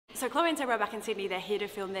So Chloe and Sarah are back in Sydney. They're here to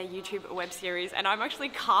film their YouTube web series, and I'm actually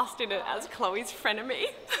cast in it as Chloe's frenemy.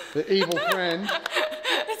 The evil friend.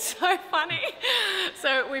 It's so funny.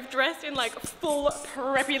 So we've dressed in like full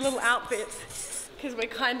preppy little outfits because we're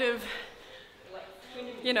kind of,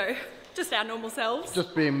 you know, just our normal selves.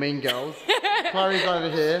 Just being mean girls. Chloe's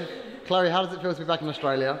over here. Chloe, how does it feel to be back in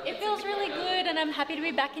Australia? It feels really good, and I'm happy to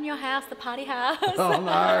be back in your house, the party house. Oh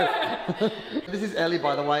no! This is Ellie,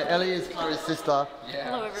 by the way. Ellie is Chloe's sister. Yeah.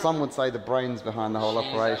 Hello, everyone. Some would say the brains behind the whole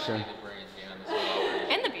operation.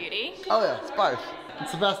 And the beauty. Oh yeah, it's both. And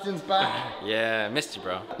Sebastian's back. Yeah, missed you,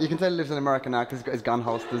 bro. You can tell he lives in America now because he's got his gun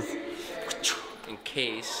holsters. In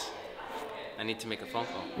case I need to make a phone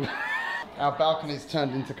call. Our balcony's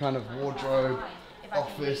turned into kind of wardrobe,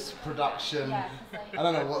 office, production. I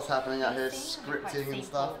don't know what's happening out here, scripting and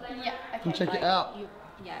stuff. Yeah, Come check it out.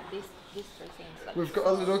 Yeah, this three things. We've got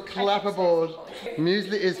a little clapperboard.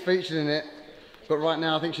 Muesli is featured in it, but right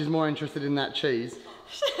now I think she's more interested in that cheese.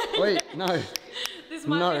 Wait, no. This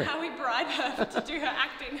might be how we bribe her to do her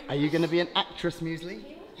acting. Are you going to be an actress, Muesli?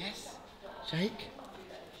 Yes. Shake?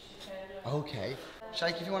 Okay.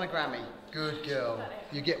 Shake if you want a Grammy. Good girl.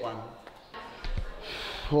 You get one.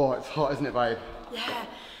 Oh, it's hot, isn't it, babe? Yeah.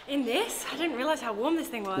 In this? I didn't realise how warm this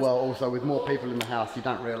thing was. Well, also with more people in the house, you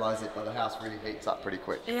don't realise it, but the house really heats up pretty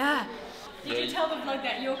quick. Yeah. Did you tell the vlog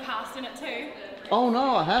that you're cast in it too? Oh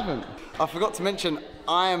no, I haven't. I forgot to mention,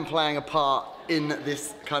 I am playing a part in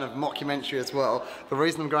this kind of mockumentary as well. The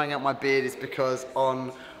reason I'm growing out my beard is because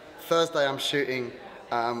on Thursday I'm shooting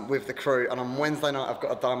with the crew, and on Wednesday night I've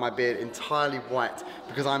got to dye my beard entirely white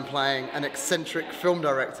because I'm playing an eccentric film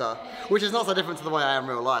director, which is not so different to the way I am in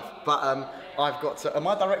real life. But I've got to, am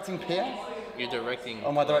I directing Pia? You're directing. Or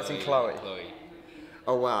am I directing Chloe? Chloe.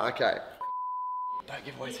 Oh wow, okay. Don't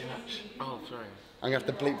give away too much. Oh, sorry. I'm gonna have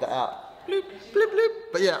to bleep that out. Bloop, bloop, bloop.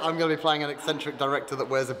 But yeah, I'm gonna be playing an eccentric director that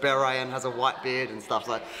wears a beret and has a white beard and stuff,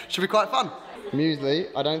 so it should be quite fun. Muesli,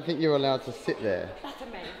 I don't think you're allowed to sit there. That's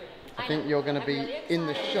amazing. I think you're gonna be in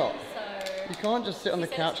the shot. You can't just sit on the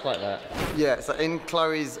couch like that. Yeah, so in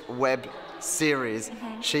Chloe's web series,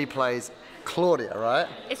 she plays Claudia, right?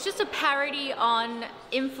 It's just a parody on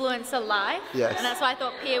influencer life. Yes. And that's why I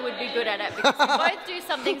thought Pia would be good at it, because we both do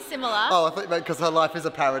something similar. Oh, I thought you meant because her life is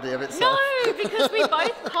a parody of itself. No, because we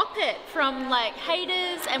both cop it from like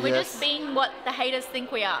haters, and we're just being what the haters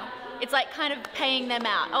think we are. It's like kind of paying them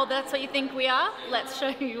out. Oh, that's what you think we are? Let's show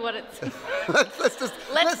you what it's...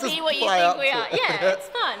 let's be what you think we are. Yeah, it's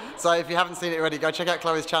fun. So if you haven't seen it already, go check out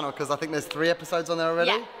Chloe's channel, because I think there's 3 episodes on there already.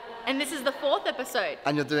 Yeah, and this is the 4th episode.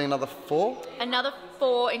 And you're doing another 4? Another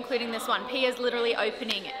 4, including this one. Pia's literally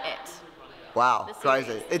opening it. Wow,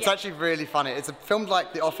 crazy. It's actually really funny. It's filmed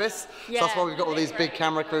like The Office, so that's why we've got all these big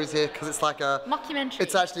camera crews here, because it's like a... mockumentary.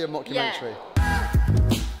 It's actually a mockumentary. Yeah.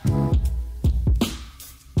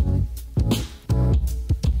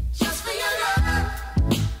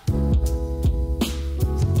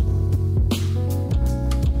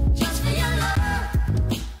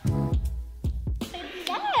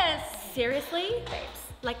 Seriously? Babes.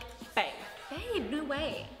 Like, babe. Babe, no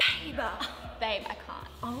way. Babe. Babe, I can't.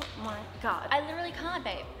 Oh my god. I literally can't,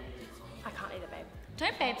 babe. I can't either, babe.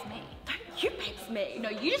 Don't babes me. Don't you babes me. No,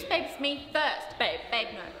 you just babes me first. Babe, babe,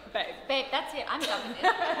 no. Babe. Babe, that's it. I'm done with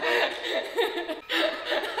this.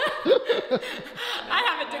 I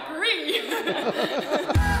have a degree.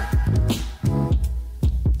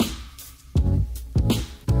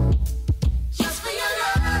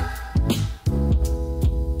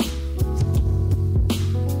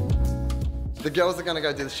 The girls are going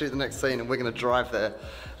to go shoot the next scene, and we're going to drive there.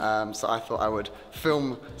 So I thought I would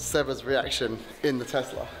film Seba's reaction in the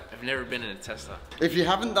Tesla. I've never been in a Tesla. If you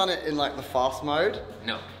haven't done it in like the fast mode,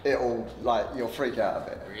 no, it'll like you'll freak out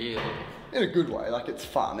a bit. Really? In a good way. Like it's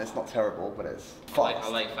fun. It's not terrible, but it's fast. I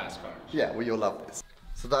like fast cars. Yeah, well you'll love this.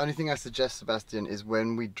 So the only thing I suggest, Sebastian, is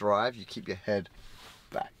when we drive, you keep your head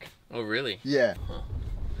back. Oh really? Yeah. Huh.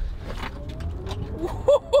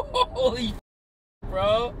 Holy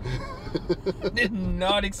bro. Did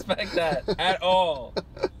not expect that at all.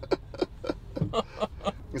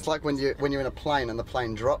 It's like when you're in a plane and the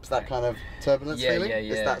plane drops, that kind of turbulence feeling. Yeah.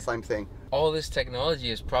 It's that same thing. All this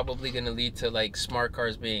technology is probably going to lead to like smart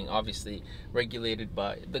cars being obviously regulated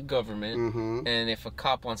by the government. And if a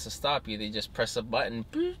cop wants to stop you, they just press a button.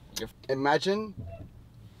 Imagine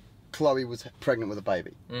Chloe was pregnant with a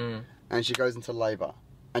baby and she goes into labor,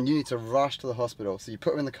 and you need to rush to the hospital. So you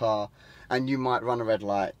put her in the car, and you might run a red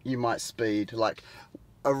light, you might speed. Like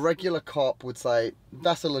a regular cop would say,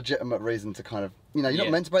 that's a legitimate reason to kind of, you know, you're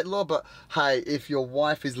not meant to break the law, but hey, if your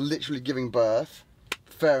wife is literally giving birth,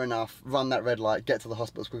 fair enough, run that red light, get to the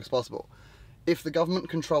hospital as quick as possible. if the government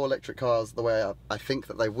control electric cars the way I think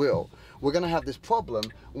that they will, we're going to have this problem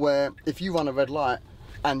where if you run a red light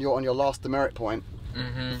and you're on your last demerit point,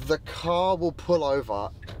 the car will pull over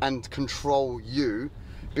and control you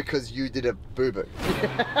because you did a boo-boo.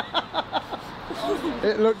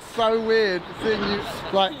 It looks so weird seeing you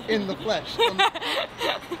like in the flesh.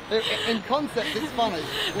 In concept, it's funny.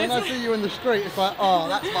 When I see you in the street, it's like, oh,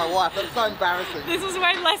 that's my wife. That's so embarrassing. This was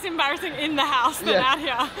way less embarrassing in the house than out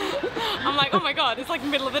here. I'm like, oh my god, it's like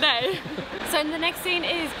middle of the day. So the next scene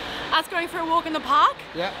is us going for a walk in the park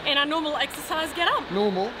in our normal exercise get up.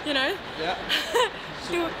 Normal. You know? Yeah.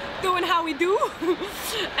 Doing how we do.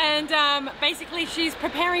 And basically she's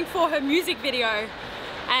preparing for her music video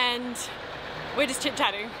and we're just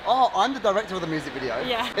chit-chatting. Oh, I'm the director of the music video.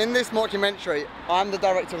 Yeah. In this mockumentary, I'm the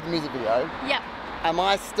director of the music video. Yep. Am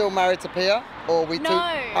I still married to Pia? Or are we two?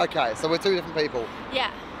 No. Okay, so we're two different people. Yeah.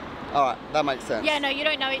 Alright, that makes sense. Yeah, no, you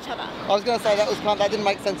don't know each other. I was going to say that didn't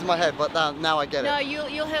make sense in my head, but now I get it. No,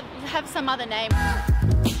 you'll have some other name.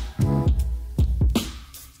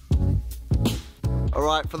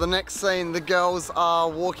 Alright, for the next scene, the girls are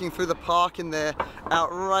walking through the park in their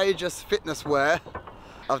outrageous fitness wear.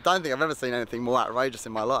 I don't think I've ever seen anything more outrageous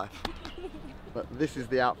in my life. But this is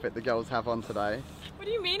the outfit the girls have on today. What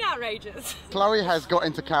do you mean outrageous? Chloe has got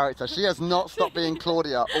into character. She has not stopped being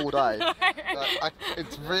Claudia all day.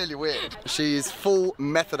 It's really weird. She's full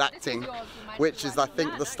method acting, which is, I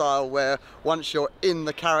think, the style where once you're in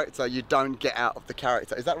the character, you don't get out of the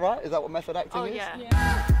character. Is that right? Is that what method acting is?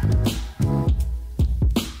 Yeah.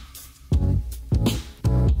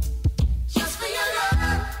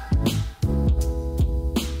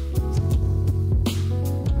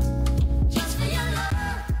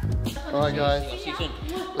 Alright guys, we'll see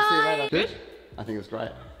you later. Good? I think it was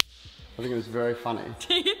great. I think it was very funny.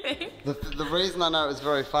 Do you think? The reason I know it was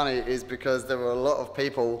very funny is because there were a lot of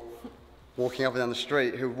people walking up and down the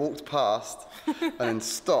street who walked past and then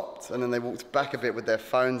stopped, and then they walked back a bit with their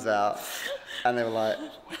phones out and they were like,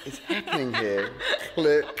 what is happening here?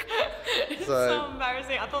 Click. It's so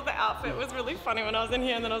embarrassing. I thought the outfit was really funny when I was in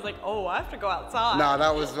here and then I was like, oh, I have to go outside. No,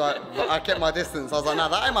 that was like, I kept my distance. I was like, no,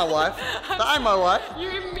 that ain't my wife. That ain't my wife. You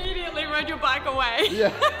immediately rode your bike away.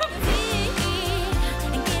 Yeah.